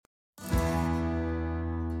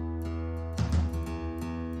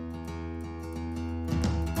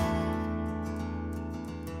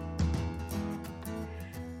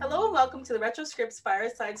Hello and welcome to the RetroScripts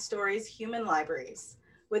Fireside Stories Human Libraries.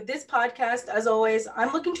 With this podcast, as always,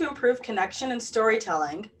 I'm looking to improve connection and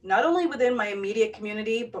storytelling, not only within my immediate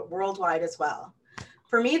community, but worldwide as well.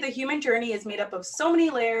 For me, the human journey is made up of so many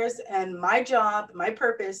layers, and my job, my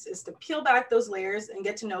purpose is to peel back those layers and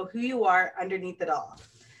get to know who you are underneath it all.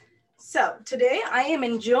 So today I am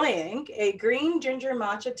enjoying a green ginger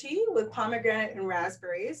matcha tea with pomegranate and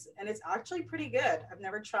raspberries, and it's actually pretty good. I've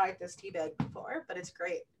never tried this tea bag before, but it's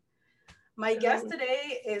great. My guest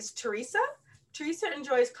today is Teresa. Teresa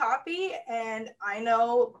enjoys coffee, and I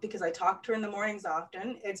know because I talk to her in the mornings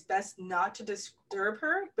often, it's best not to disturb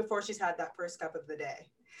her before she's had that first cup of the day.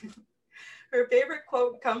 Her favorite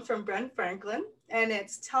quote comes from Ben Franklin, and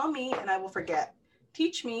it's, "Tell me and I will forget.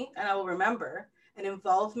 Teach me and I will remember. And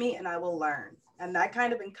involve me and I will learn." And that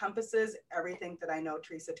kind of encompasses everything that I know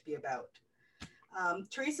Teresa to be about.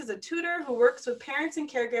 Teresa is a tutor who works with parents and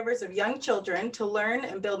caregivers of young children to learn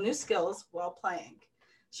and build new skills while playing.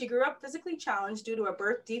 She grew up physically challenged due to a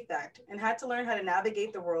birth defect and had to learn how to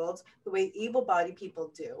navigate the world the way able-bodied people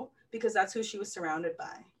do, because that's who she was surrounded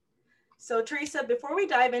by. So Teresa, before we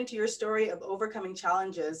dive into your story of overcoming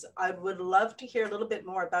challenges, I would love to hear a little bit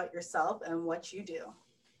more about yourself and what you do.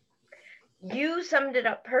 You summed it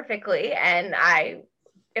up perfectly, and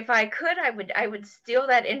if I could, I would steal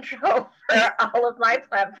that intro for all of my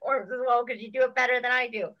platforms as well, because you do it better than I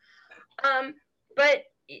do. But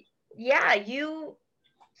yeah, you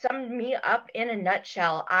summed me up in a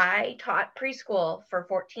nutshell. I taught preschool for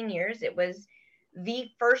 14 years. It was the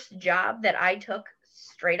first job that I took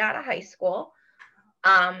straight out of high school.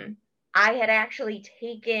 I had actually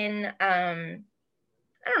taken, I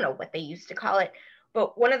don't know what they used to call it,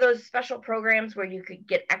 but one of those special programs where you could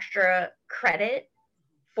get extra credit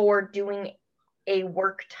for doing a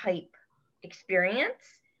work type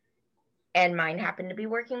experience. And mine happened to be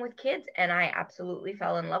working with kids, and I absolutely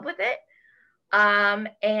fell in love with it.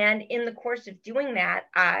 And in the course of doing that,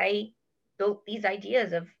 I built these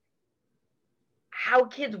ideas of how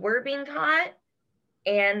kids were being taught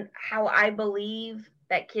and how I believe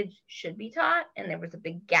that kids should be taught. And there was a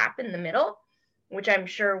big gap in the middle, which I'm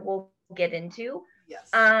sure we'll get into. Yes.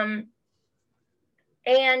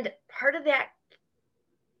 And part of that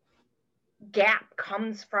gap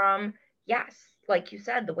comes from, yes, like you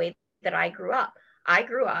said, the way that I grew up. I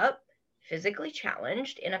grew up physically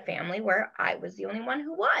challenged in a family where I was the only one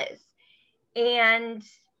who was, and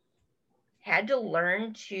had to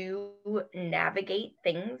learn to navigate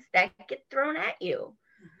things that get thrown at you.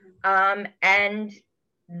 And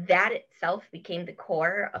that itself became the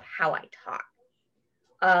core of how I taught,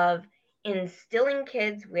 of instilling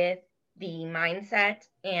kids with the mindset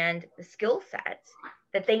and the skill sets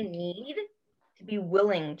that they need to be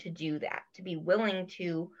willing to do that, to be willing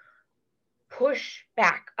to push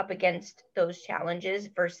back up against those challenges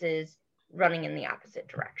versus running in the opposite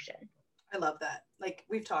direction. I love that. Like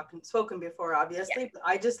we've spoken before, obviously, but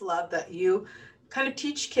I just love that you kind of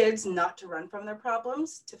teach kids not to run from their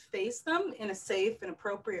problems, to face them in a safe and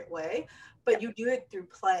appropriate way, but you do it through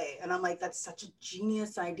play. And I'm like, that's such a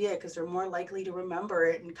genius idea, because they're more likely to remember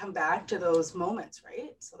it and come back to those moments,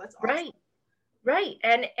 right? So that's awesome. Right.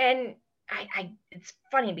 And I it's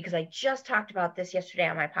funny because I just talked about this yesterday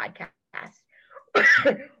on my podcast,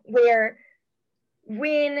 where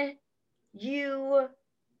when you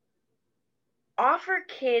offer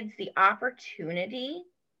kids the opportunity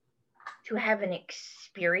to have an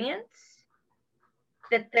experience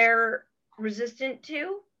that they're resistant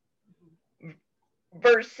to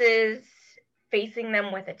versus facing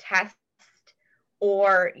them with a test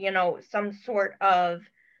or, some sort of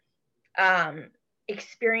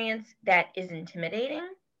experience that is intimidating,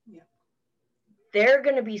 they're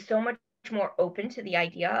going to be so much more open to the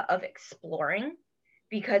idea of exploring,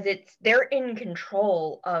 because they're in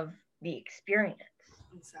control of the experience.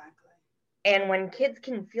 Exactly. And when kids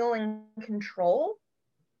can feel in control,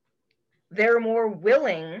 they're more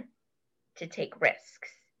willing to take risks.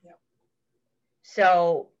 Yep.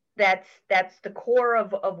 So that's the core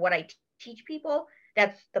of what I teach people.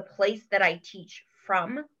 That's the place that I teach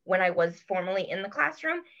from when I was formerly in the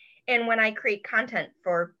classroom. And when I create content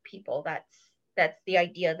for people, that's the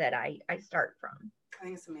idea that I start from. I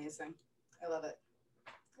think it's amazing. I love it.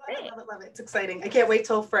 Love it. It's exciting. I can't wait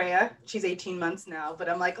till Freya. She's 18 months now, but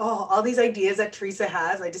I'm like, oh, all these ideas that Teresa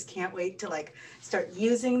has, I just can't wait to like start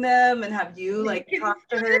using them and have you like talk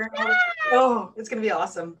to her. Oh, it's going to be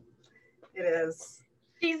awesome. It is.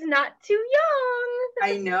 She's not too young.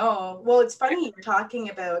 I know. Well, it's funny you're talking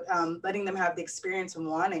about letting them have the experience and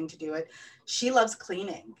wanting to do it. She loves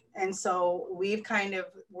cleaning. And so we've kind of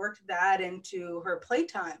worked that into her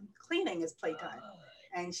playtime. Cleaning is playtime.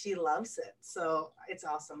 and she loves it. So it's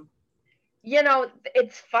awesome. You know,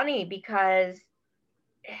 it's funny because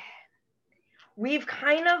we've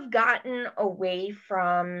kind of gotten away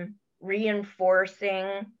from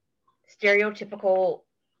reinforcing stereotypical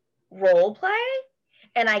role play.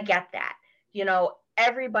 And I get that. You know,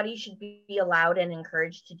 everybody should be allowed and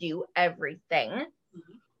encouraged to do everything.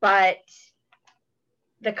 Mm-hmm. But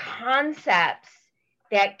the concepts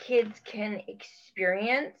that kids can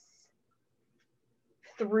experience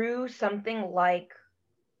through something like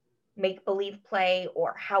make-believe play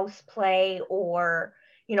or house play or,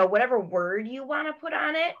 you know, whatever word you want to put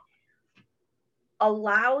on it,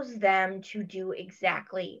 allows them to do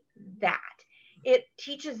exactly that. It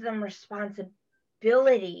teaches them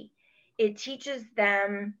responsibility. It teaches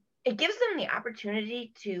them, it gives them the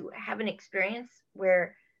opportunity to have an experience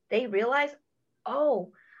where they realize,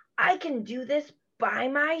 oh, I can do this by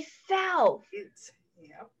myself.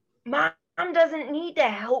 Yep. Mom doesn't need to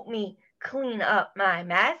help me clean up my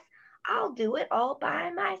mess. I'll do it all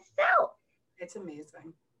by myself. It's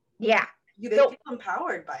amazing. Yeah. They feel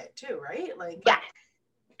empowered by it too, right? Like, yes,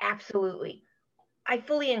 absolutely. I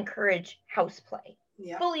fully encourage house play.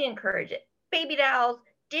 Yep. Fully encourage it. Baby dolls,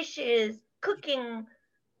 dishes, cooking,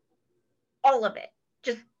 all of it.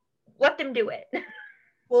 Just let them do it.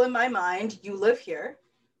 Well, in my mind, you live here.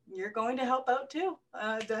 You're going to help out too.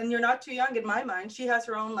 And you're not too young in my mind. She has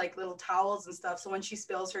her own like little towels and stuff. So when she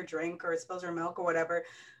spills her drink or spills her milk or whatever,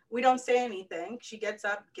 we don't say anything. She gets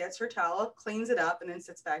up, gets her towel, cleans it up, and then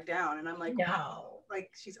sits back down. And I'm like, no. Wow,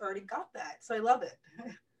 like she's already got that. So I love it.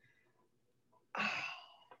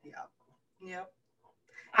 Yeah. Yep.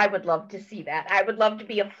 I would love to see that. I would love to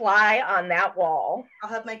be a fly on that wall. I'll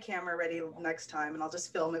have my camera ready next time and I'll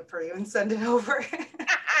just film it for you and send it over.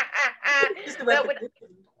 Just a repetition.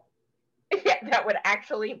 That would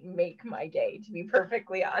actually make my day, to be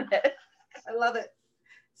perfectly honest. I love it.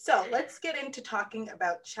 So let's get into talking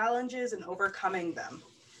about challenges and overcoming them.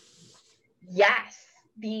 Yes,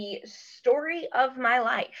 the story of my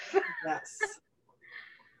life. Yes.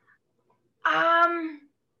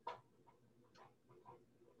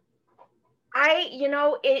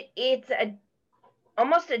 It's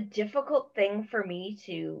almost a difficult thing for me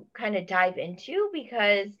to kind of dive into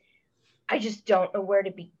because I just don't know where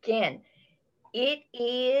to begin. It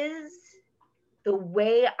is the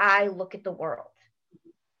way I look at the world.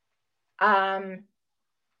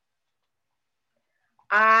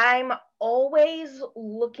 I'm always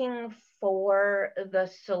looking for the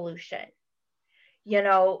solution. You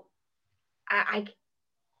know, I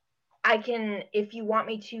can, if you want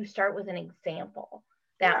me to start with an example,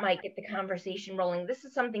 that might get the conversation rolling. This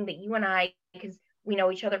is something that you and I, because we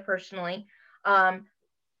know each other personally,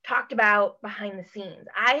 talked about behind the scenes.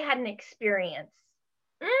 I had an experience.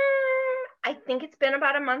 I think it's been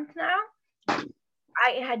about a month now.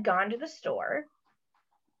 I had gone to the store,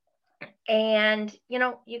 and you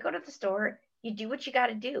go to the store, you do what you got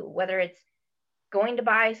to do, whether it's going to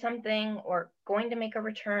buy something or going to make a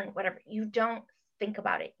return, whatever. You don't think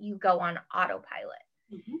about it. You go on autopilot.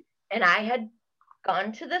 Mm-hmm. And I had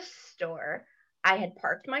gone to the store. I had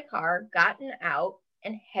parked my car, gotten out,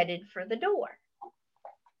 and headed for the door.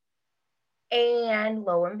 And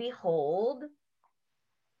lo and behold,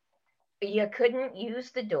 you couldn't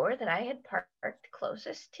use the door that I had parked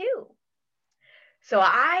closest to. So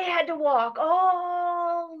I had to walk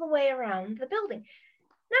all the way around the building.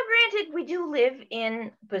 Now, granted, we do live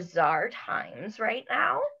in bizarre times right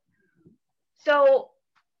now. So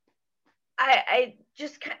I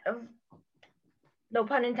just kind of, no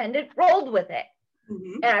pun intended, rolled with it.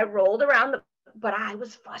 Mm-hmm. And I rolled around, but I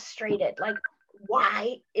was frustrated. Like,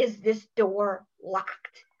 why is this door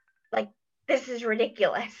locked? Like, this is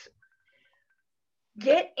ridiculous.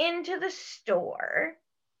 Get into the store,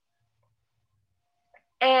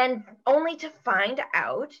 and only to find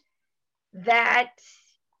out that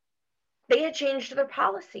they had changed their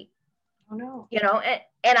policy. Oh no.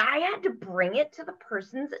 And I had to bring it to the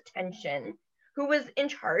person's attention who was in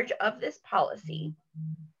charge of this policy.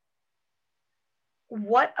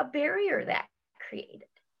 What a barrier that created,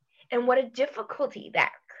 and what a difficulty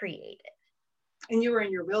that created. And you were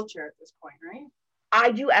in your wheelchair at this point, right?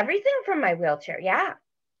 I do everything from my wheelchair, yeah.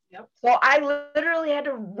 Yep. So I literally had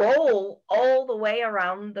to roll all the way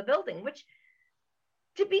around the building, which,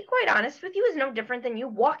 to be quite honest with you, is no different than you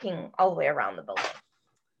walking all the way around the building.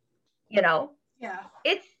 Yeah.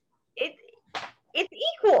 It's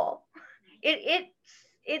equal.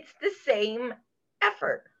 It's the same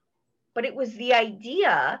effort. But it was the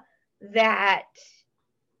idea that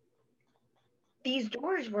these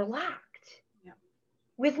doors were locked. Yeah.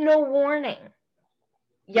 With no warning.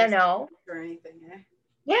 Or anything, eh?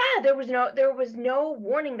 Yeah, there was no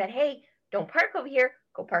warning that, hey, don't park over here,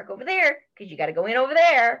 go park over there, because you got to go in over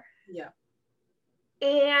there. Yeah.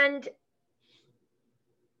 And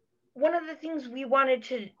one of the things we wanted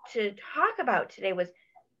to talk about today was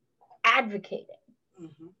advocating.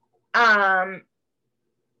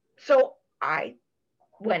 So I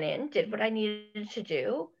went in, did what I needed to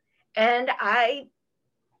do, and I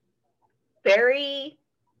very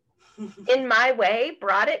in my way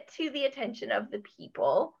brought it to the attention of the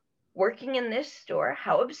people working in this store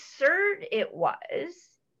how absurd it was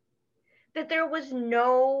that there was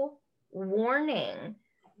no warning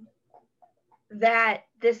that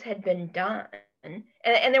this had been done.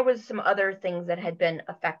 And there was some other things that had been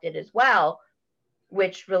affected as well,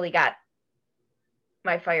 which really got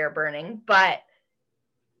my fire burning. But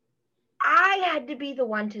I had to be the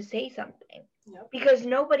one to say something. Yep. Because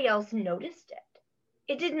nobody else noticed it.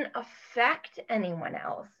 It didn't affect anyone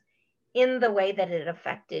else in the way that it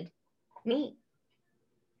affected me.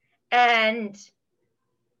 And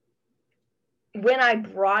when I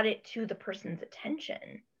brought it to the person's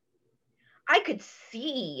attention, I could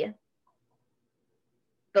see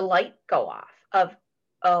the light go off of,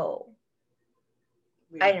 oh,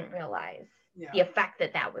 yeah. I didn't realize the effect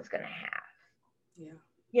that was going to have. Yeah.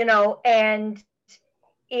 You know, and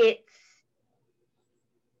it's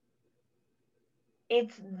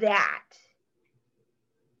that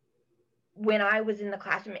when I was in the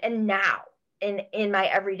classroom and now in my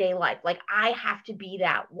everyday life, like I have to be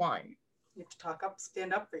that one. You have to talk up,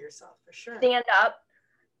 stand up for yourself, for sure. Stand up.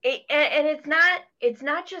 And it's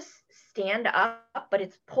not just stand up, but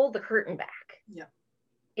it's pull the curtain back. Yeah.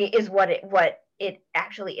 It is what it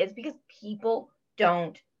actually is, because people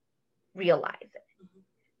don't realize it. Mm-hmm.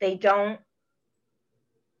 They don't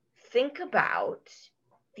think about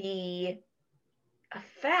the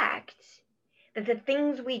effect that the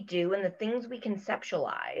things we do and the things we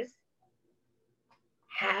conceptualize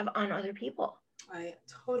have on other people. I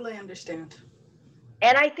totally understand.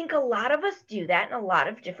 And I think a lot of us do that in a lot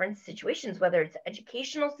of different situations, whether it's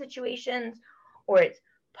educational situations or it's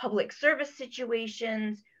public service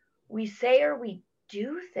situations. We say or we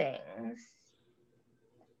do things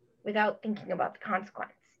without thinking about the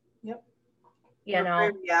consequence. Yep. You know,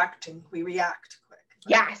 we react quick.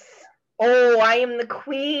 Yes. Oh, I am the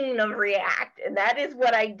queen of react. And that is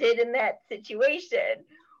what I did in that situation.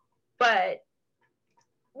 But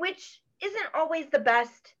which isn't always the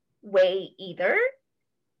best way either.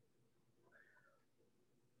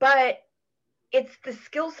 But it's the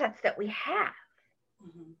skill sets that we have.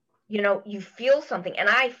 Mm-hmm. You know, you feel something, and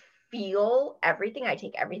I feel everything. I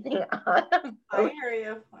take everything on. I hear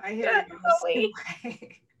you.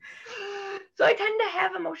 So I tend to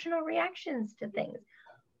have emotional reactions to things.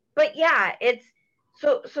 But yeah, it's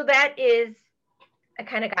so that is, I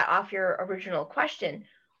kind of got off your original question,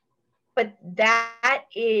 but that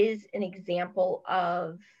is an example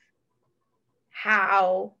of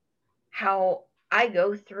how I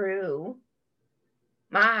go through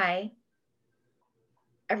my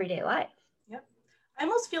everyday life. Yep. I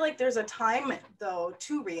almost feel like there's a time though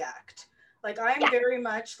to react. Like I'm very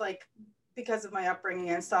much like, because of my upbringing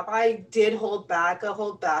and stuff, I did hold back,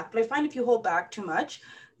 but I find if you hold back too much,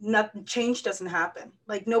 change doesn't happen.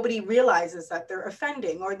 Like nobody realizes that they're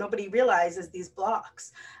offending, or nobody realizes these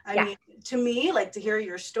blocks. I mean, to me, like, to hear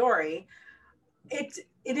your story, it's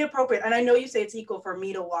inappropriate. And I know you say it's equal for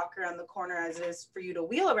me to walk around the corner as it is for you to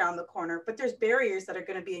wheel around the corner, but there's barriers that are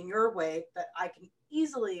going to be in your way that I can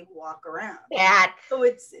easily walk around. Yeah. So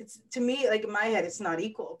it's to me, like in my head, it's not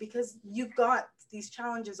equal, because you've got these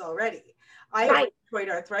challenges already. I have rheumatoid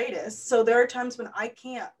arthritis, so there are times when I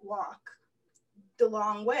can't walk the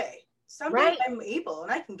long way. Some days I'm able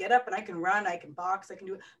and I can get up and I can run, I can box, I can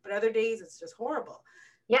do it, but other days it's just horrible.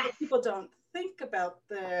 Yes. People don't think about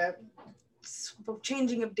the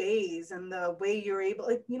changing of days and the way you're able,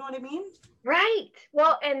 like, you know what I mean? Right.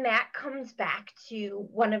 Well, and that comes back to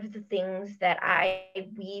one of the things that I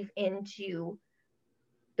weave into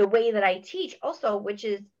the way that I teach also, which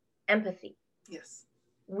is empathy. Yes.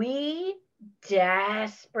 We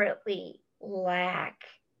desperately lack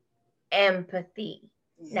empathy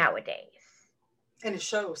nowadays. And it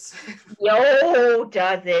shows. Yo,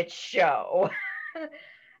 does it show.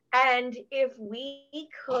 And if we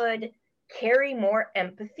could carry more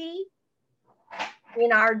empathy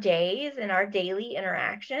in our days, in our daily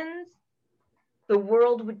interactions, the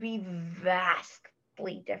world would be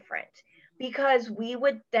vastly different, because we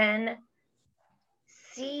would then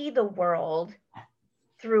see the world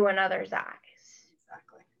through another's eyes.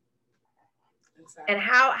 Exactly. And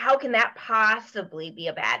how can that possibly be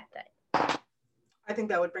a bad thing? I think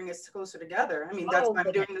that would bring us closer together. I mean, that's Oh, why I'm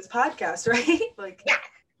goodness. doing this podcast, right? Like,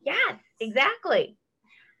 Yes, exactly.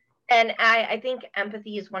 And I think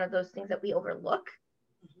empathy is one of those things that we overlook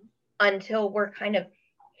mhm, until we're kind of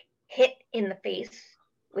hit in the face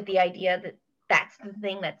with the idea that that's the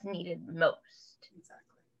thing that's needed most,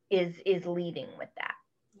 exactly. is leading with that.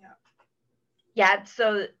 Yeah. Yeah.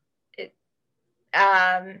 So, it,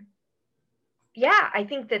 um, yeah, I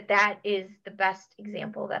think that is the best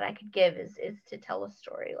example that I could give is to tell a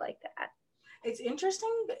story like that. It's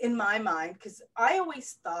interesting in my mind because I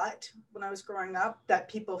always thought when I was growing up that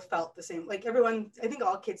people felt the same. Like everyone, I think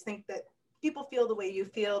all kids think that people feel the way you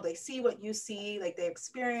feel, they see what you see, like they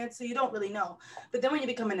experience, so you don't really know. But then when you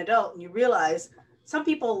become an adult and you realize some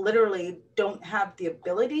people literally don't have the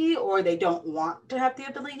ability or they don't want to have the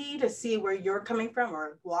ability to see where you're coming from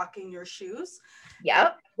or walk in your shoes. And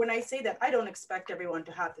Yep. when I say that, I don't expect everyone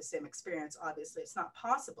to have the same experience. Obviously, it's not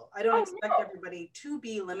possible. I don't Oh expect no. everybody to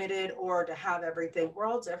be limited or to have everything. We're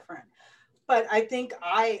all different. But I think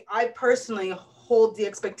I personally hold the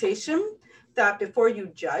expectation that before you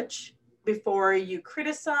judge, before you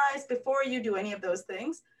criticize, before you do any of those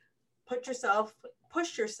things, push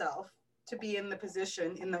yourself to be in the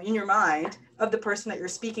position in your mind of the person that you're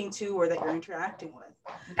speaking to or that you're interacting with.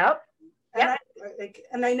 Yep. And Yep.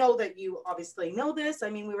 I know that you obviously know this. I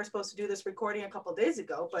mean, we were supposed to do this recording a couple of days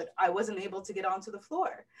ago, but I wasn't able to get onto the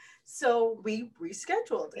floor, so we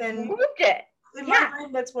rescheduled. And Moved it. in my Yeah.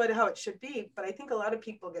 mind, that's how it should be. But I think a lot of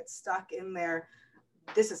people get stuck in their,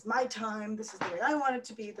 this is my time, this is the way I want it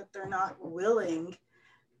to be, that they're not willing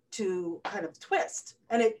to kind of twist.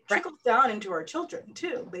 And it Right. trickles down into our children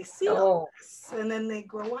too. They see all this and then they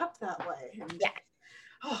grow up that way. And Yes.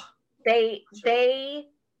 oh, They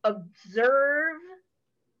observe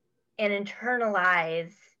and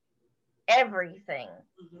internalize everything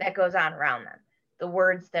mhm, that goes on around them. The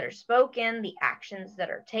words that are spoken, the actions that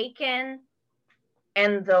are taken,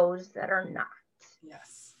 and those that are not.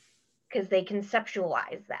 yes. Because they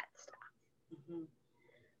conceptualize that stuff. Mm-hmm.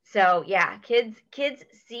 So yeah, kids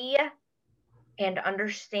see and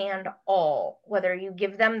understand all, whether you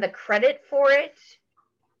give them the credit for it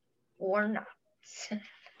or not.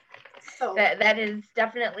 So That is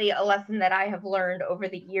definitely a lesson that I have learned over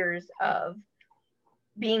the years of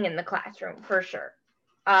being in the classroom, for sure.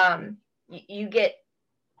 You get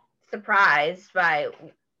surprised by,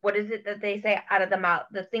 what is it that they say, out of the mouth,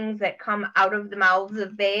 the things that come out of the mouths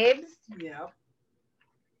of babes.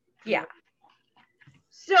 Yeah.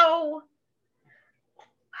 So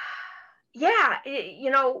yeah,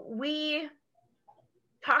 we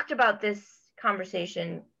talked about this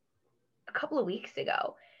conversation a couple of weeks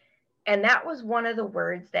ago, and that was one of the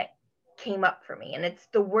words that came up for me, and it's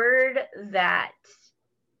the word that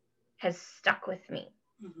has stuck with me.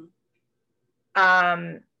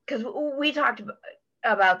 Mm-hmm. Because we talked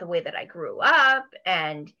about the way that I grew up,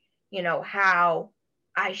 and how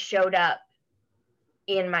I showed up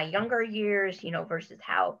in my younger years, versus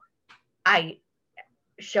how I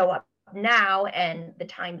show up now and the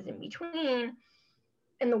times in between.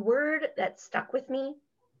 And the word that stuck with me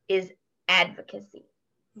is advocacy.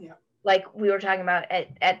 Yeah. Like we were talking about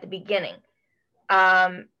at the beginning.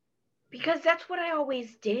 Because that's what I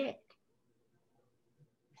always did.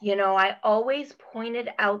 I always pointed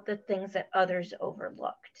out the things that others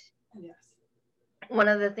overlooked. Yes. One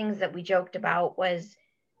of the things that we joked about was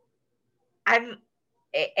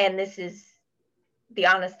and this is the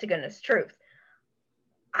honest to goodness truth,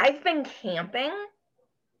 I've been camping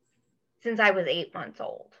since I was 8 months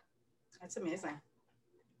old. That's amazing.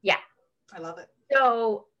 Yeah. I love it.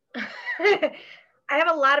 So I have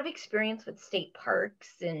a lot of experience with state parks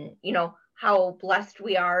and, how blessed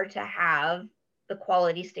we are to have the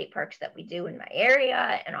quality state parks that we do in my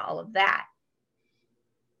area and all of that.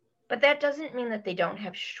 But that doesn't mean that they don't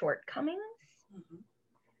have shortcomings. Mm-hmm.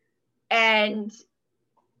 And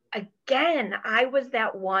again, I was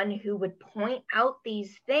that one who would point out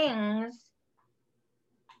these things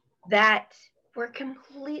that were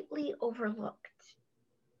completely overlooked.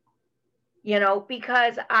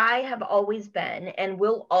 Because I have always been and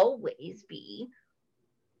will always be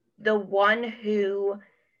the one who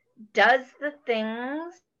does the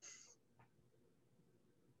things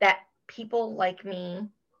that people like me,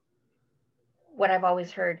 what I've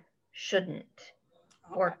always heard, shouldn't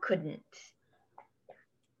or couldn't.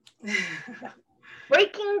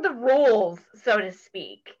 Breaking the rules, so to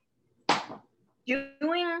speak.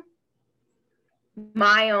 Doing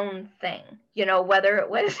my own thing, whether it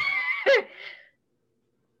was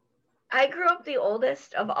I grew up the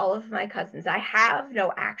oldest of all of my cousins. I have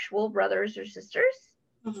no actual brothers or sisters,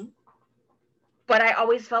 mm-hmm. but I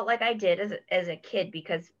always felt like I did as a kid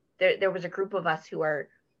because there was a group of us who are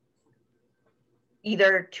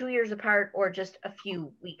either 2 years apart or just a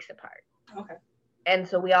few weeks apart. Okay. And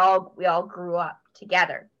so we all grew up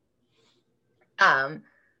together. And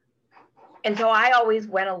so I always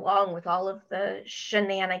went along with all of the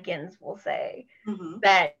shenanigans, we'll say,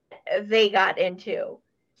 that they got into.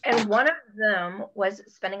 And one of them was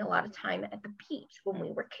spending a lot of time at the beach when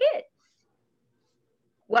we were kids.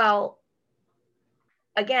 Well,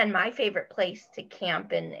 again, my favorite place to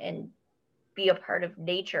camp and be a part of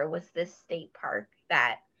nature was this state park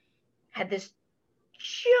that had this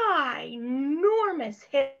ginormous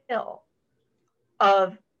hill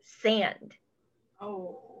of sand.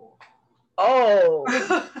 Oh,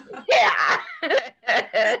 yeah.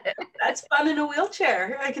 That's fun in a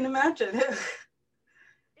wheelchair, I can imagine.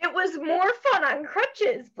 It was more fun on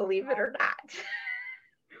crutches, believe it or not.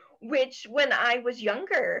 Which, when I was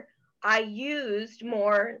younger, I used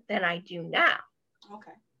more than I do now.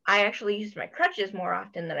 Okay. I actually used my crutches more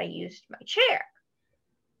often than I used my chair.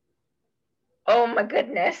 Oh my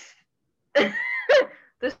goodness.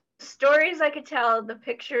 The stories I could tell, the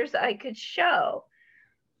pictures I could show.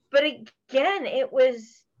 But again,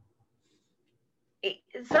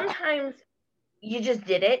 sometimes you just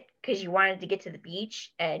did it because you wanted to get to the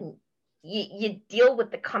beach, and you deal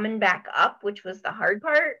with the coming back up, which was the hard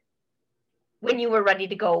part, when you were ready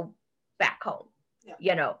to go back home. Yeah.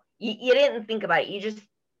 You know, you didn't think about it. You just,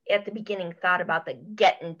 at the beginning, thought about the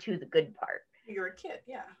getting to the good part. You're a kid,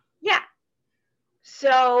 yeah. Yeah.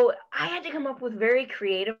 So I had to come up with very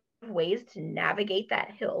creative ways to navigate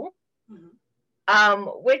that hill,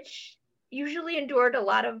 which usually endured a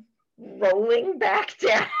lot of rolling back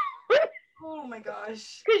down. Oh my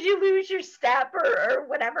gosh. Because you lose your step or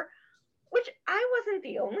whatever, which I wasn't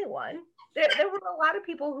the only one. There were a lot of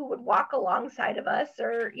people who would walk alongside of us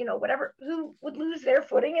or, you know, whatever, who would lose their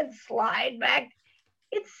footing and slide back.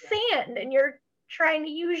 It's sand, and you're trying to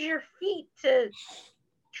use your feet to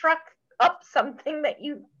truck up something that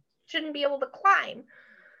you shouldn't be able to climb.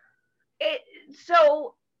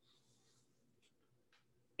 So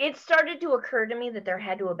it started to occur to me that there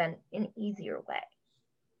had to have been an easier way.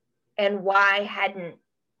 And why hadn't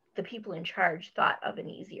the people in charge thought of an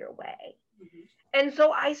easier way? And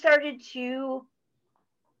so I started to,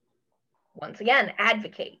 once again,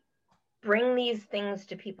 advocate, bring these things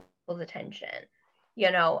to people's attention,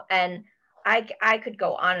 you know, and I could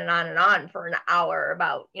go on and on and on for an hour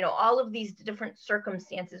about, you know, all of these different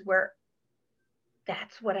circumstances where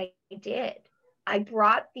that's what I did. I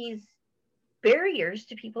brought these barriers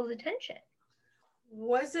to people's attention.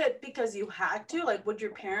 Was it because you had to? Like, would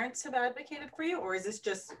your parents have advocated for you? Or is this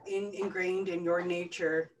just ingrained in your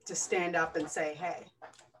nature to stand up and say, hey?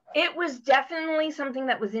 It was definitely something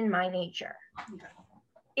that was in my nature. Okay.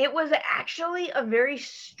 It was actually a very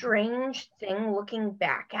strange thing looking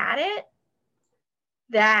back at it,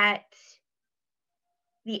 that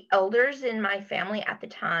the elders in my family at the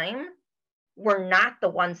time were not the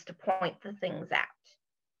ones to point the things out.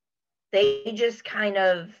 They just kind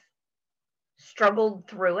of struggled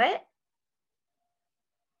through it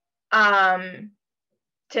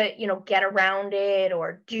to, you know, get around it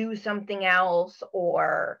or do something else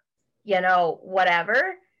or, you know,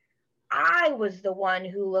 whatever. I was the one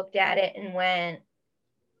who looked at it and went,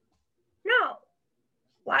 no,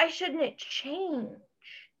 why shouldn't it change?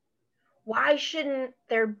 Why shouldn't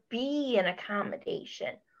there be an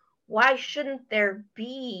accommodation? Why shouldn't there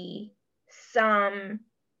be some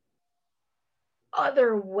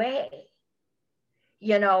other way?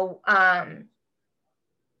 You know, I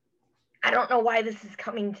don't know why this is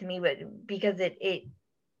coming to me, but because it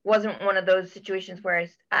wasn't one of those situations where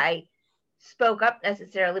I spoke up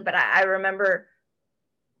necessarily, but I remember,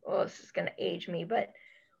 oh, this is going to age me, but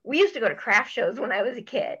we used to go to craft shows when I was a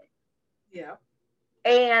kid. Yeah.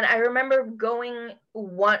 And I remember going,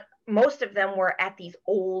 most of them were at these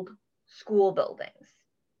old school buildings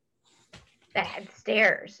that had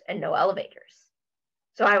stairs and no elevators.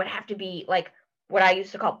 So I would have to be like what I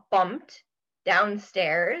used to call bumped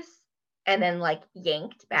downstairs and then like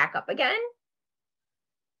yanked back up again.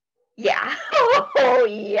 Yeah. Oh,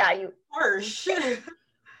 yeah. You harsh.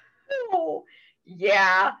 Oh,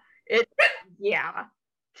 yeah. Yeah,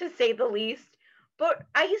 to say the least. But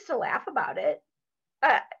I used to laugh about it.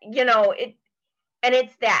 You know, it's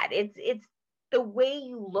the way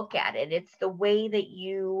you look at it. It's the way that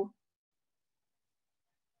you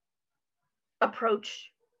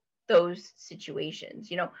approach those situations.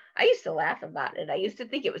 You know, I used to laugh about it. I used to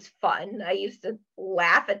think it was fun. I used to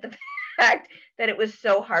laugh at the fact that it was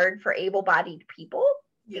so hard for able-bodied people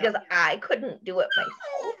because I couldn't do it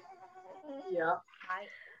myself. Yeah.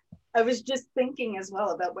 I was just thinking as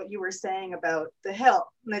well about what you were saying about the hill.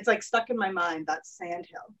 And it's like stuck in my mind, that sand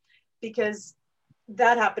hill, because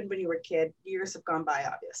that happened when you were a kid. Years have gone by,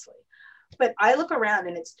 obviously. But I look around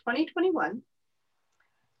and it's 2021.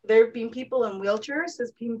 There have been people in wheelchairs,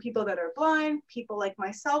 there's been people that are blind, people like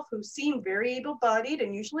myself who seem very able-bodied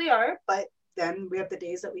and usually are, but then we have the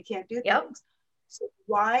days that we can't do things. So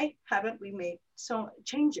why haven't we made so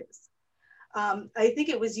changes? I think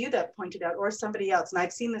it was you that pointed out, or somebody else, and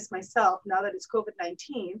I've seen this myself, now that it's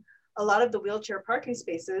COVID-19, a lot of the wheelchair parking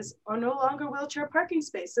spaces are no longer wheelchair parking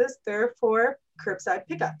spaces, they're for curbside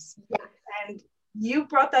pickups. Yeah. And you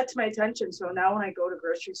brought that to my attention, so now when I go to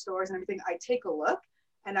grocery stores and everything, I take a look,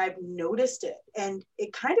 and I've noticed it. And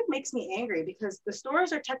it kind of makes me angry because the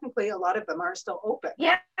stores are technically, a lot of them are still open.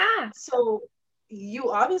 Yeah. So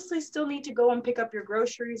you obviously still need to go and pick up your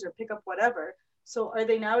groceries or pick up whatever. So are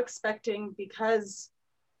they now expecting, because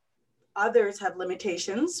others have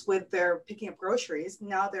limitations with their picking up groceries,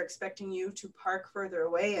 now they're expecting you to park further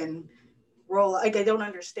away and roll? Like, I don't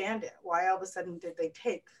understand it. Why all of a sudden did they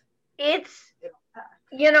take it back?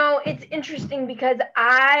 It's interesting because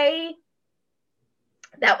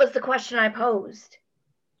that was the question I posed,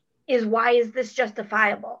 is why is this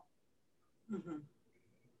justifiable? Mm-hmm.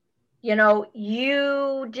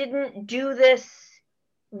 You didn't do this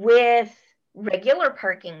with regular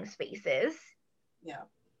parking spaces. Yeah.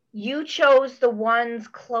 You chose the ones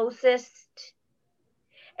closest.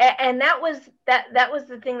 And that was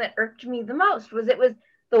the thing that irked me the most, was it was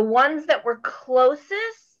the ones that were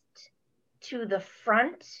closest to the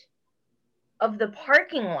front of the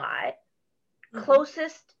parking lot,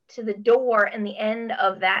 closest to the door and the end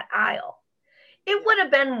of that aisle. It would have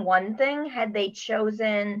been one thing had they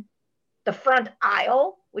chosen the front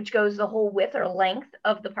aisle, which goes the whole width or length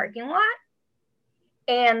of the parking lot,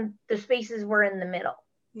 and the spaces were in the middle.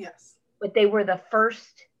 Yes. But they were the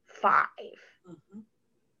first 5. Mm-hmm.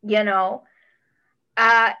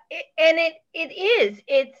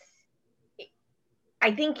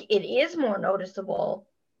 I think it is more noticeable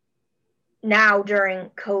now during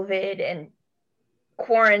COVID and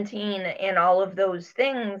quarantine and all of those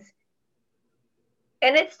things,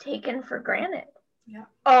 and it's taken for granted. Yeah.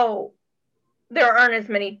 Oh, there aren't as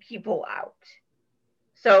many people out,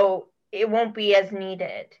 so it won't be as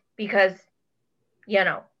needed because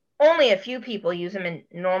only a few people use them in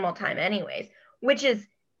normal time anyways, which is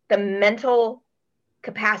the mental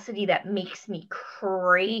capacity that makes me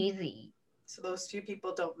crazy. So those few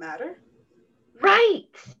people don't matter? Right.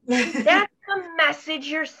 That's the message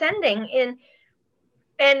you're sending in.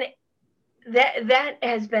 And that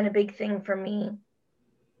has been a big thing for me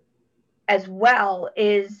as well,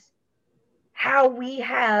 is how we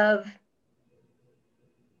have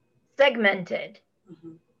segmented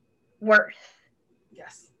worth.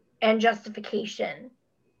 Yes. And justification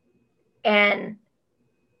and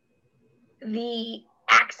the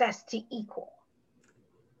access to equal.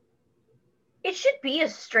 It should be a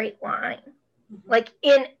straight line, like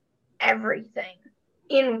in everything,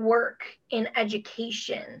 in work, in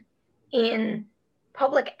education, in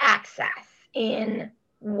public access, in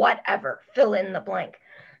whatever, fill in the blank.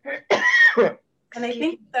 And I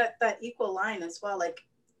think that equal line as well, like,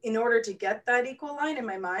 in order to get that equal line, in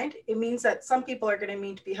my mind, it means that some people are going to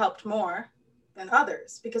need to be helped more than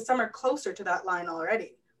others because some are closer to that line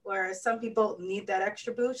already, whereas some people need that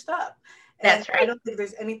extra boost up. And that's right. I don't think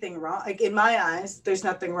there's anything wrong. Like, in my eyes, there's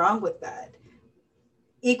nothing wrong with that.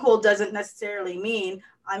 Equal doesn't necessarily mean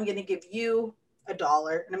I'm going to give you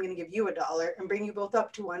 $1 and I'm going to give you $1 and bring you both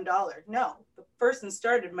up to $1. No, the person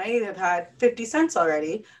started might have had 50 cents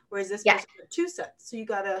already, whereas this person had 2 cents. So you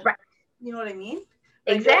got to, you know what I mean?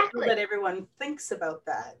 Exactly. I don't know that everyone thinks about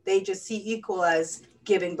that. They just see equal as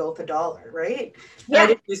giving both $1, right? Yeah. I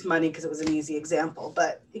didn't use money because it was an easy example,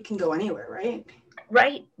 but it can go anywhere, right?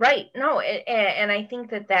 Right. No, and I think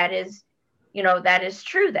that is, that is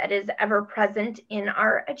true. That is ever present in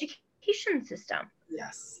our education system.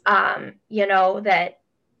 Yes. That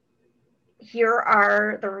here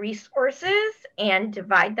are the resources and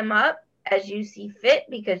divide them up as you see fit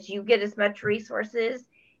because you get as much resources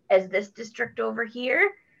as this district over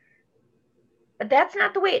here. But that's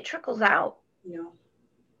not the way it trickles out. No.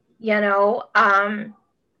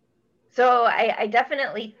 So I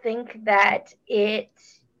definitely think that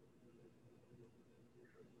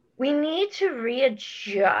we need to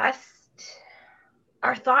readjust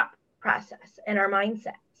our thought process and our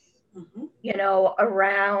mindsets,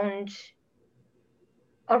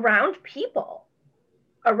 around people,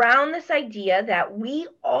 around this idea that we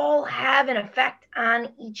all have an effect on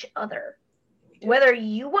each other. Whether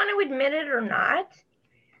you want to admit it or not,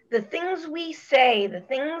 the things we say, the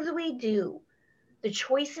things we do, the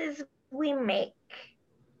choices we make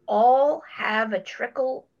all have a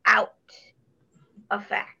trickle out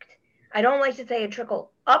effect. I don't like to say a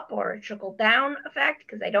trickle up or a trickle down effect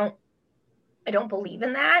because I don't believe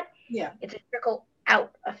in that. Yeah. It's a trickle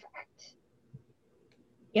out effect.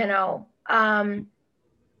 And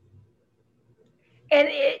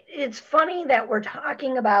it's funny that we're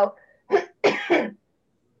talking about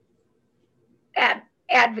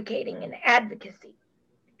advocating and advocacy,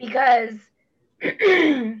 because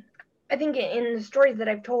I think in the stories that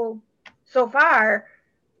I've told so far,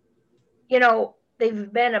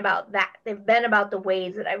 they've been about that. They've been about the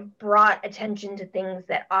ways that I've brought attention to things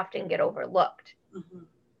that often get overlooked.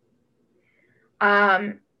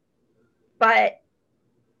 But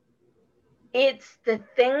it's the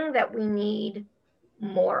thing that we need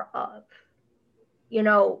more of.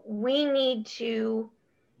 We need to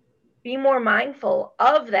be more mindful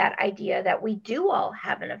of that idea that we do all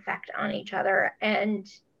have an effect on each other. And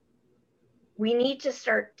we need to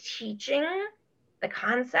start teaching the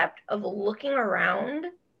concept of looking around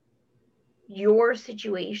your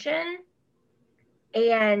situation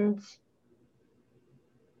and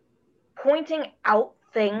pointing out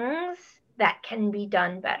things that can be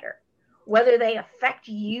done better, whether they affect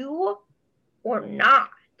you or not.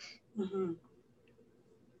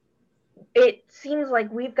 It seems like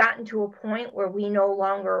we've gotten to a point where we no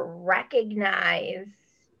longer recognize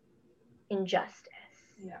injustice.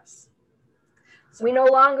 Yes. We no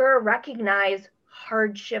longer recognize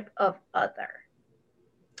hardship of other.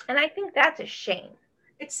 And I think that's a shame.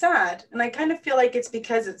 It's sad. And I kind of feel like it's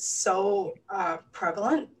because it's so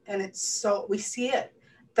prevalent and we see it,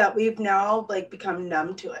 that we've now become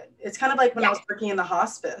numb to it. It's kind of like when I was working in the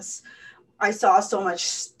hospice, I saw so much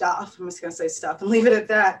stuff. I'm just going to say stuff and leave it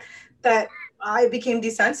at that I became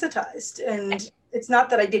desensitized. And it's not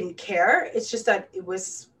that I didn't care. It's just that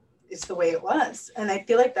it's the way it was. And I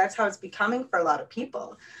feel like that's how it's becoming for a lot of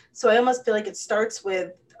people. So I almost feel like it starts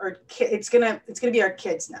with our kids. It's gonna be our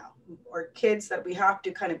kids now, or kids that we have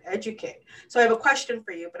to kind of educate. So I have a question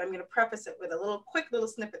for you, but I'm going to preface it with a quick little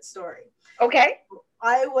snippet story. Okay.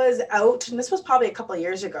 I was out, and this was probably a couple of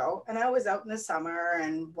years ago, and I was out in the summer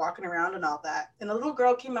and walking around and all that. And a little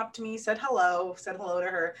girl came up to me, said hello to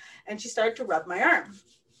her, and she started to rub my arm.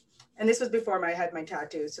 And this was before I had my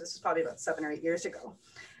tattoo. So this was probably about 7 or 8 years ago.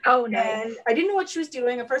 Oh, nice. And I didn't know what she was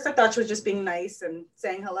doing. At first I thought she was just being nice and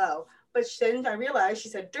saying hello. But then I realized she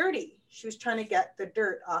said dirty. She was trying to get the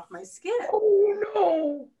dirt off my skin. Oh,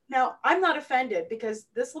 no. Now, I'm not offended because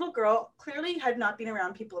this little girl clearly had not been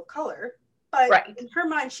around people of color. But in her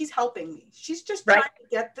mind, she's helping me. She's just trying to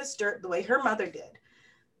get this dirt the way her mother did.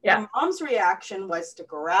 Yeah. My mom's reaction was to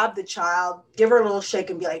grab the child, give her a little shake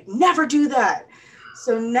and be like, never do that.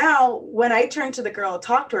 So now when I turned to the girl to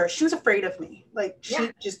talk to her, she was afraid of me.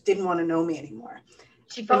 She just didn't want to know me anymore.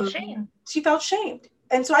 She felt shamed. She felt shamed.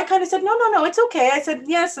 And so I kind of said, no, it's okay. I said,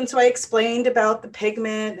 yes. And so I explained about the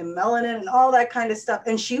pigment and melanin and all that kind of stuff.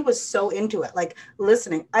 And she was so into it,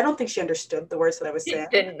 listening. I don't think she understood the words that I was saying.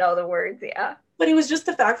 She didn't know the words, yeah. But it was just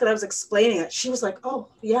the fact that I was explaining it. She was like, oh,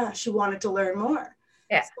 yeah, she wanted to learn more.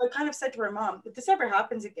 Yeah. So I kind of said to her mom, if this ever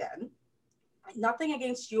happens again, nothing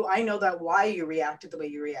against you. I know that why you reacted the way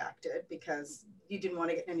you reacted because you didn't want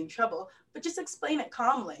to get in any trouble, but just explain it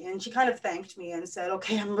calmly. And she kind of thanked me and said,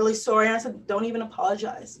 okay, I'm really sorry. And I said, don't even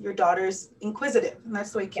apologize. Your daughter's inquisitive and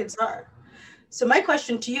that's the way kids are. So my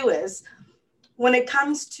question to you is, when it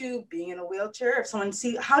comes to being in a wheelchair, if someone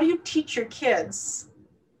how do you teach your kids,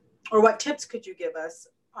 or what tips could you give us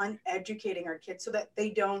on educating our kids so that they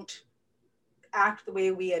don't act the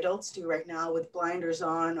way we adults do right now with blinders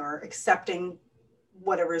on or accepting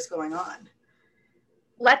whatever is going on?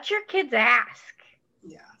 Let your kids ask.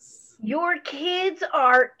 Yes. Your kids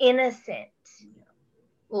are innocent. Yeah.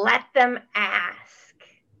 Let them ask.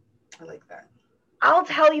 I like that. I'll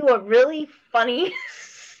tell you a really funny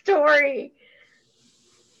story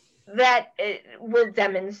that will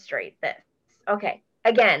demonstrate this. Okay.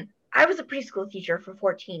 Again, I was a preschool teacher for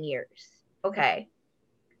 14 years. Okay.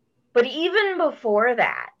 But even before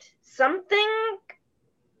that, something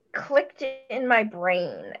clicked in my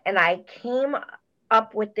brain and I came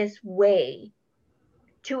up with this way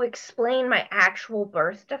to explain my actual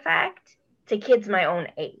birth defect to kids my own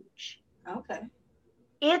age. Okay.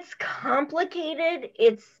 It's complicated.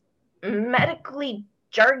 It's medically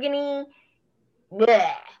jargony.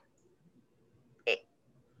 Bleh.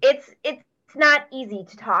 It's not easy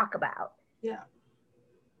to talk about. Yeah.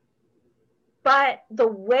 But the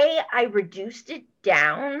way I reduced it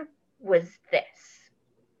down was this.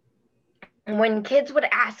 When kids would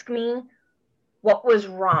ask me what was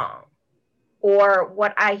wrong, or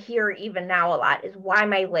what I hear even now a lot is why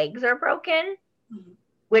my legs are broken,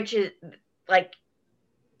 which is like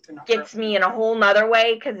gets me in a whole nother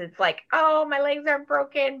way, because it's like, oh, my legs aren't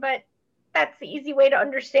broken, but that's the easy way to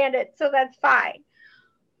understand it, so that's fine.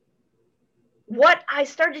 What I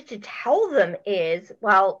started to tell them is,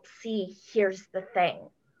 well, see, here's the thing.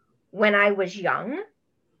 When I was young,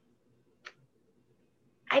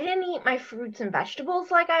 I didn't eat my fruits and vegetables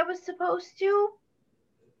like I was supposed to.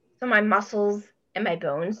 So my muscles and my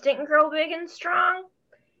bones didn't grow big and strong.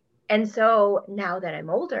 And so now that I'm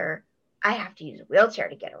older, I have to use a wheelchair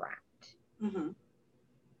to get around. Mm-hmm.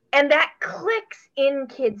 And that clicks in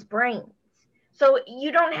kids' brains. So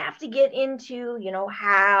you don't have to get into,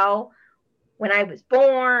 how when I was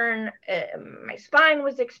born, my spine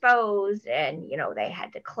was exposed and, they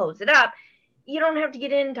had to close it up. You don't have to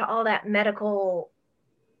get into all that medical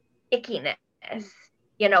ickiness,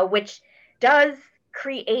 which does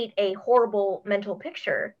create a horrible mental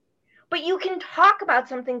picture. But you can talk about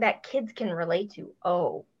something that kids can relate to.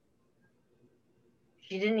 Oh,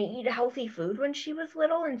 she didn't eat healthy food when she was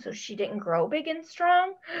little, and so she didn't grow big and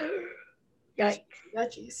strong. Yikes.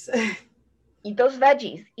 Veggies. Eat those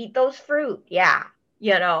veggies. Eat those fruit. Yeah,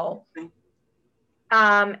 And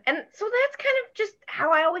so that's kind of just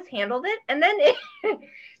how I always handled it. And then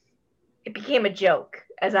it became a joke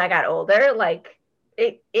as I got older. Like,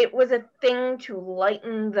 it was a thing to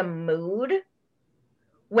lighten the mood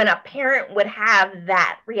when a parent would have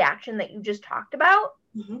that reaction that you just talked about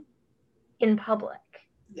in public.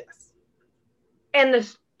 Yes. And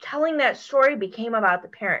telling that story became about the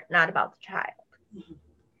parent, not about the child. Mm-hmm.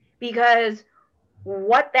 Because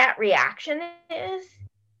what that reaction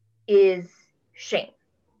is shame.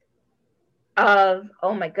 Of,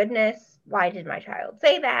 oh my goodness, why did my child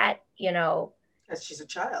say that? Because she's a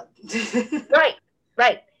child.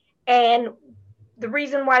 Right. And the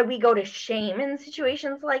reason why we go to shame in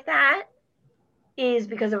situations like that is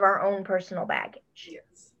because of our own personal baggage.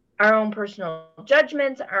 Yes. Our own personal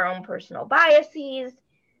judgments, our own personal biases.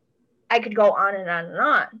 I could go on and on and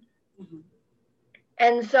on. Mm-hmm.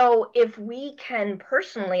 And so if we can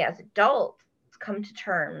personally, as adults, come to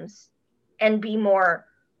terms and be more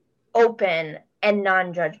open and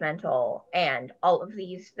non-judgmental and all of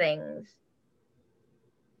these things,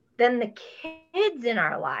 then the kids in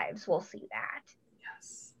our lives will see that.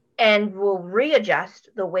 Yes. And will readjust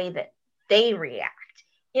the way that they react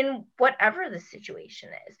in whatever the situation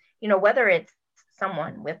is. Whether it's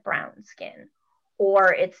someone with brown skin,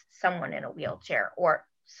 or it's someone in a wheelchair, or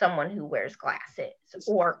someone who wears glasses,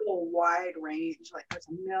 or a wide range. Like, there's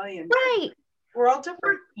a million. Right. We're all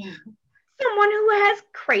different. Someone who has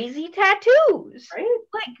crazy tattoos. Right.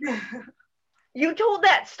 Like, you told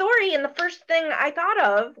that story, and the first thing I thought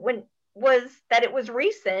of was that it was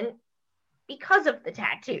recent because of the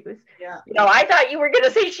tattoos. Yeah. I thought you were going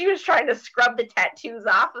to say she was trying to scrub the tattoos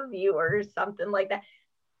off of you or something like that,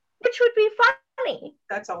 which would be funny.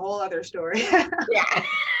 That's a whole other story. Yeah.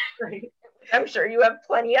 Right. I'm sure you have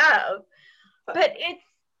plenty of. But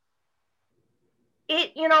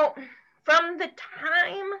from the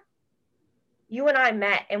time you and I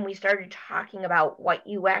met and we started talking about what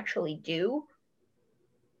you actually do,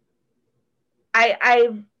 I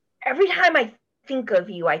every time I think of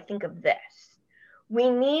you, I think of this. We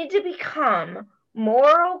need to become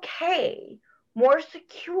more okay, more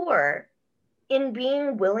secure in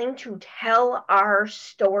being willing to tell our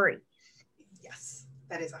stories. Yes,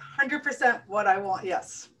 that is 100% what I want.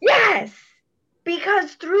 Yes. Yes,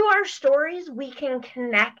 because through our stories, we can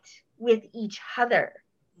connect with each other.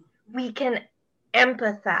 We can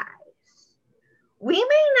empathize. We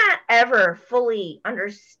may not ever fully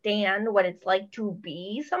understand what it's like to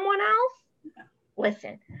be someone else. Yeah.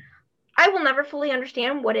 Listen, I will never fully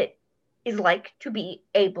understand what it is like to be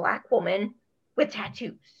a Black woman with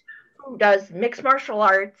tattoos who does mixed martial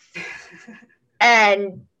arts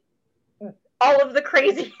and all of the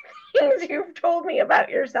crazy things you've told me about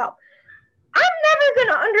yourself. I'm never going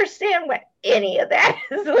to understand what any of that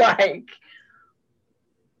is like.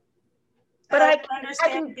 But I can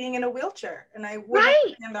understand being in a wheelchair, and I would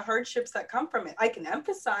understand the hardships that come from it. I can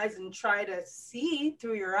emphasize and try to see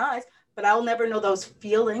through your eyes, but I'll never know those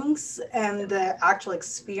feelings and the actual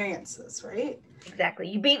experiences, right? Exactly.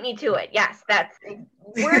 You beat me to it. Yes, that's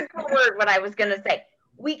word for word what I was going to say.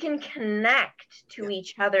 We can connect to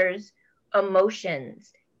each other's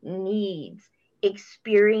emotions, needs,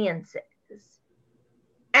 experiences,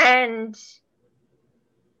 and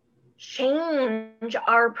change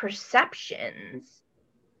our perceptions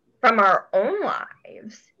from our own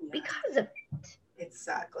lives because of it.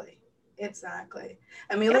 Exactly.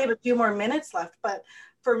 And we only have a few more minutes left, but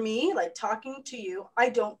for me, like talking to you, I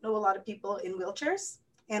don't know a lot of people in wheelchairs,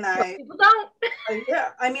 And Most people don't.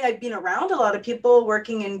 yeah, I mean, I've been around a lot of people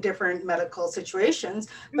working in different medical situations,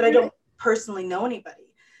 but I don't personally know anybody.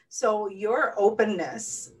 So your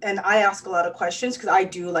openness, and I ask a lot of questions because I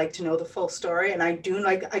do like to know the full story, and I do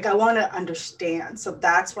like I want to understand. So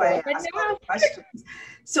that's why I ask all the questions.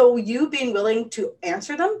 So you being willing to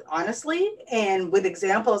answer them honestly and with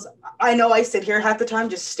examples, I know I sit here half the time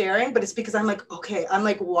just staring, but it's because I'm like, okay, I'm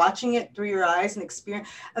like watching it through your eyes and experience.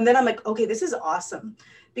 And then I'm like, okay, this is awesome.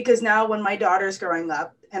 Because now when my daughter's growing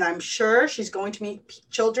up, and I'm sure she's going to meet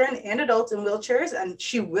children and adults in wheelchairs, and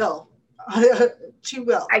she will. She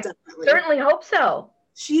will, I definitely. certainly hope so.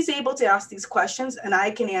 She's able to ask these questions, and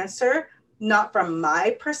I can answer not from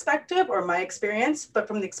my perspective or my experience, but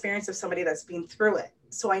from the experience of somebody that's been through it.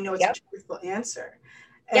 So I know it's a truthful answer.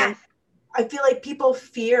 And I feel like people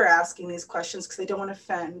fear asking these questions because they don't want to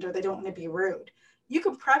offend or they don't want to be rude. You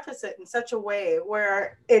can preface it in such a way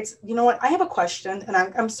where it's, you know what, I have a question and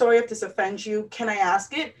I'm sorry if this offends you. Can I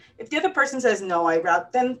ask it? If the other person says no,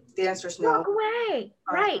 then the answer is no. Walk away.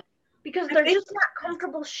 Right. Because they're just not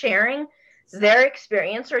comfortable sharing their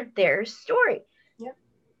experience or their story. Yep.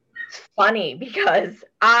 It's funny because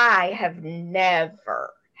I have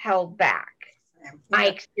never held back my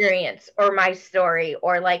experience or my story,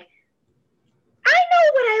 or like, I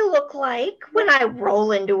know what I look like when I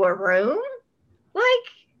roll into a room. Like,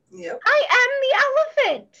 I am the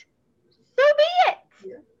elephant. So be it.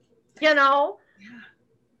 Yeah. You know? Yeah.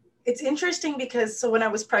 It's interesting because so when I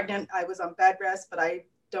was pregnant, I was on bed rest, but I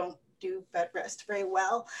don't do bed rest very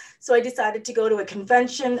well. So I decided to go to a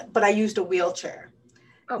convention, but I used a wheelchair.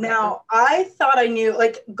 Okay. Now, I thought I knew,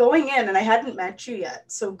 like going in, and I hadn't met you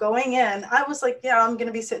yet. So going in, I was like, yeah, I'm going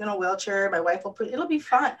to be sitting in a wheelchair. My wife will it'll be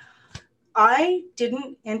fun. I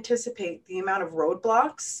didn't anticipate the amount of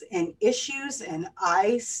roadblocks and issues and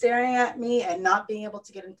eyes staring at me and not being able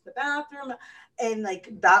to get into the bathroom. And like,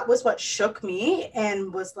 that was what shook me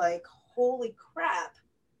and was like, holy crap.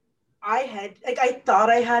 I thought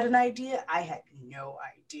I had an idea. I had no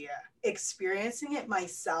idea. Experiencing it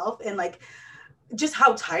myself and like just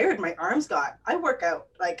how tired my arms got. I work out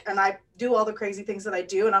and I do all the crazy things that I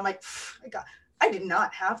do. And I'm like, I did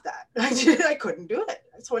not have that. I couldn't do it.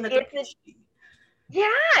 So when it's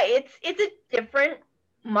a different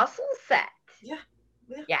muscle set. Yeah.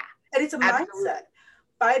 And it's a mindset.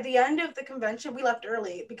 By the end of the convention, we left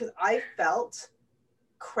early because I felt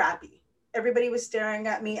crappy. Everybody was staring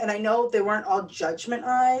at me, and I know they weren't all judgment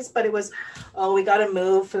eyes, but it was, oh, we got to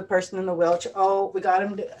move for the person in the wheelchair. Oh, we got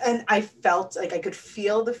him. And I felt like I could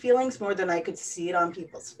feel the feelings more than I could see it on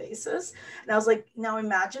people's faces. And I was like, now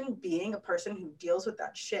imagine being a person who deals with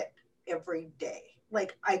that shit every day.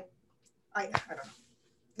 Like I don't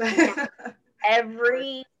know.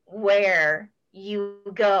 Everywhere you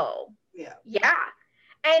go. Yeah. Yeah.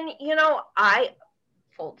 And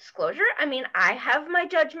full disclosure, I mean, I have my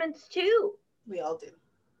judgments too. We all do.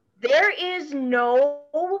 There is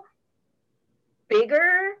no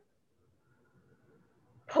bigger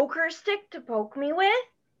poker stick to poke me with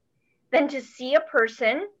than to see a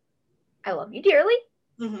person, I love you dearly,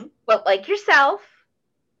 but like yourself,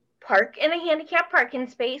 park in a handicapped parking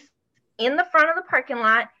space in the front of the parking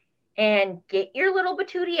lot and get your little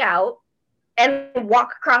patootie out and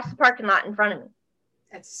walk across the parking lot in front of me.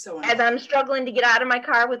 That's so annoying. As I'm struggling to get out of my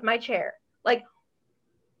car with my chair. Like,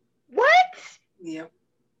 what? Yeah.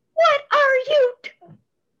 What are you doing?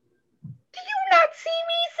 Do you not see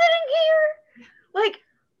me sitting here? Like,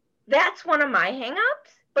 that's one of my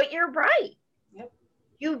hang-ups, but you're right. Yep.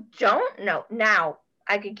 You don't know. Now,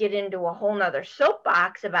 I could get into a whole nother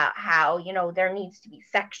soapbox about how, there needs to be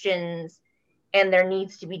sections and there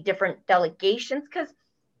needs to be different delegations, because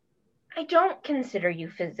I don't consider you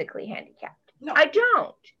physically handicapped. No. I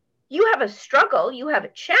don't. You have a struggle. You have a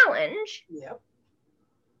challenge. Yep.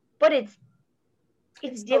 But it's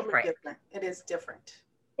different. Totally different. It is different.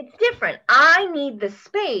 It's different. I need the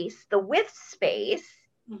space, the width space,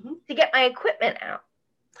 to get my equipment out.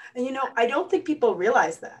 And I don't think people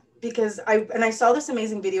realize that, because I saw this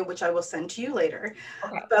amazing video, which I will send to you later,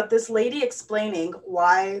 about this lady explaining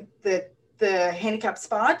why the handicap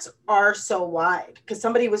spots are so wide, because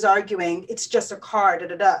somebody was arguing it's just a car,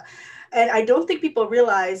 And I don't think people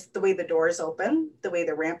realize the way the doors open, the way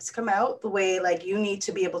the ramps come out, the way like you need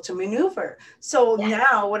to be able to maneuver. So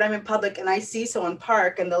now when I'm in public and I see someone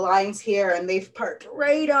park and the line's here and they've parked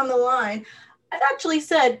right on the line, I've actually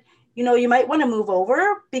said, you might want to move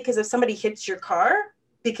over, because if somebody hits your car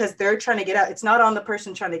because they're trying to get out, it's not on the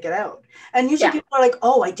person trying to get out. And usually people are like,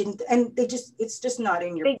 oh, I didn't. And it's just not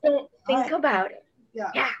in your They don't think about it.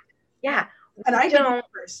 Yeah. Yeah. And I didn't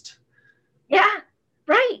first. Yeah.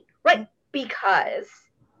 Right. Because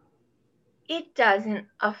it doesn't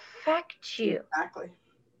affect you. Exactly.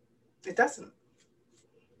 It doesn't.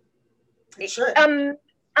 It should.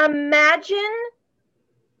 Imagine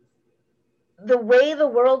the way the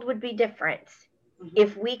world would be different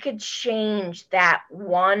if we could change that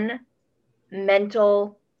one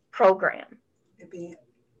mental program.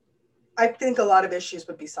 I think a lot of issues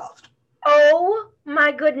would be solved. Oh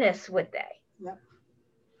my goodness, would they? Yep.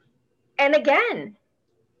 And again,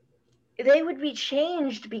 they would be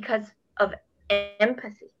changed because of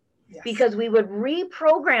empathy. Yes. Because we would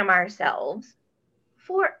reprogram ourselves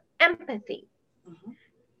for empathy.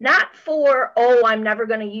 Not for, oh, I'm never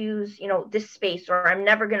going to use, this space, or I'm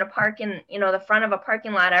never going to park in, the front of a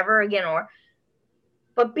parking lot ever again,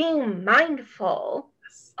 but being mindful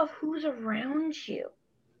of who's around you.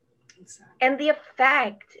 Exactly. And the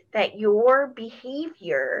effect that your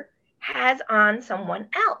behavior has on someone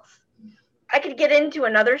else. I could get into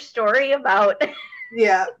another story about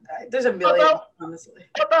yeah, there's a million, honestly,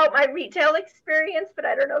 about my retail experience, but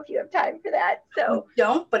I don't know if you have time for that. So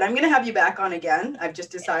don't, but I'm going to have you back on again. I've just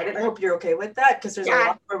decided. I hope you're okay with that, because there's a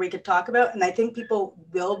lot more we could talk about, and I think people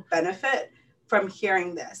will benefit from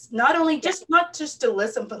hearing this. Not just to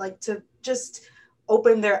listen, but like to just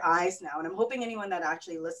open their eyes now. And I'm hoping anyone that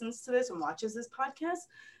actually listens to this and watches this podcast,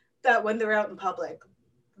 that when they're out in public,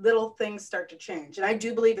 little things start to change. And I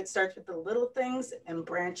do believe it starts with the little things and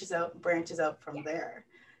branches out from there.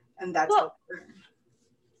 And that's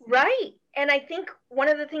right. And I think one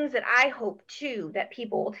of the things that I hope too that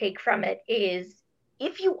people will take from it is,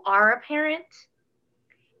 if you are a parent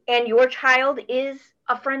and your child is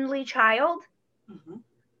a friendly child,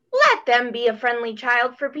 let them be a friendly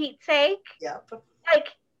child, for Pete's sake. Yep. Like,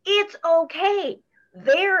 it's okay.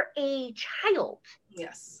 They're a child.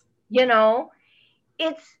 Yes.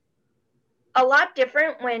 It's a lot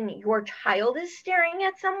different when your child is staring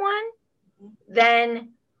at someone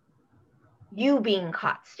than you being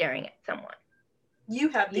caught staring at someone. You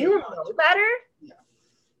know better. Yeah.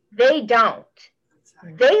 They don't.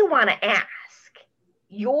 Exactly. They want to ask.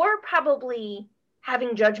 You're probably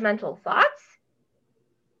having judgmental thoughts.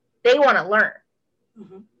 They want to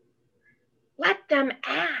learn. Let them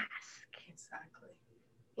ask. Exactly.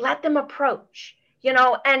 Let them approach.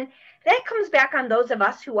 And that comes back on those of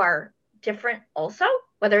us who are different also,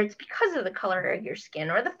 whether it's because of the color of your skin,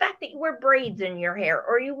 or the fact that you wear braids in your hair,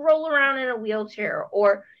 or you roll around in a wheelchair,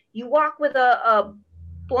 or you walk with a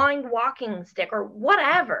blind walking stick, or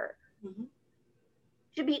whatever.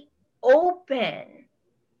 To be open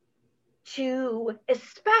to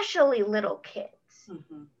especially little kids,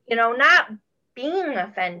 not being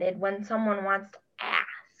offended when someone wants to ask,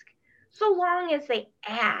 so long as they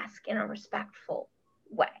ask in a respectful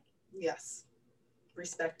way. Yes.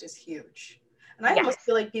 Respect is huge. And I almost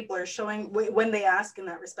feel like people are showing, when they ask in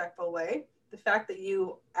that respectful way, the fact that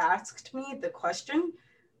you asked me the question,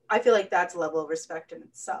 I feel like that's a level of respect in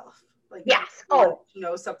itself. Like, yes. You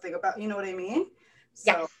know something about, you know what I mean?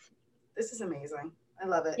 So this is amazing. I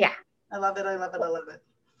love it. Yeah. I love it. I love it. I love it.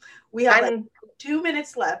 We have 2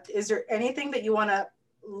 minutes left. Is there anything that you want to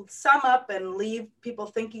sum up and leave people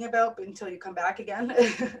thinking about until you come back again?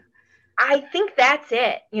 I think that's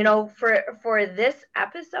it. For this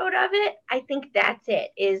episode of it, I think that's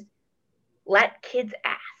it, is let kids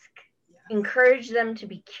ask. Yeah. Encourage them to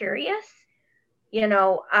be curious,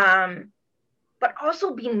 but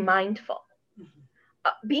also be mindful.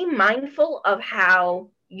 Be mindful of how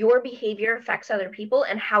your behavior affects other people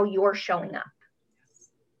and how you're showing up.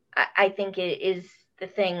 I think it is the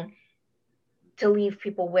thing to leave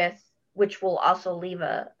people with, which will also leave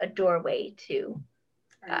a doorway to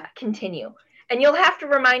continue. And you'll have to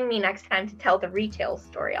remind me next time to tell the retail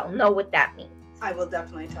story. I'll know what that means. I will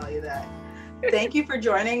definitely tell you that. Thank you for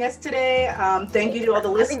joining us today. Thank you to all the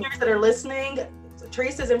listeners that are listening.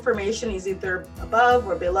 Teresa's information is either above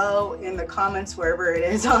or below in the comments, wherever it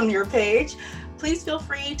is on your page. Please feel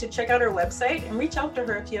free to check out our website and reach out to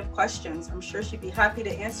her if you have questions. I'm sure she'd be happy to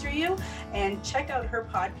answer you. And check out her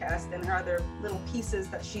podcast and her other little pieces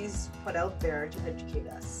that she's put out there to educate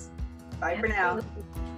us. Bye for now.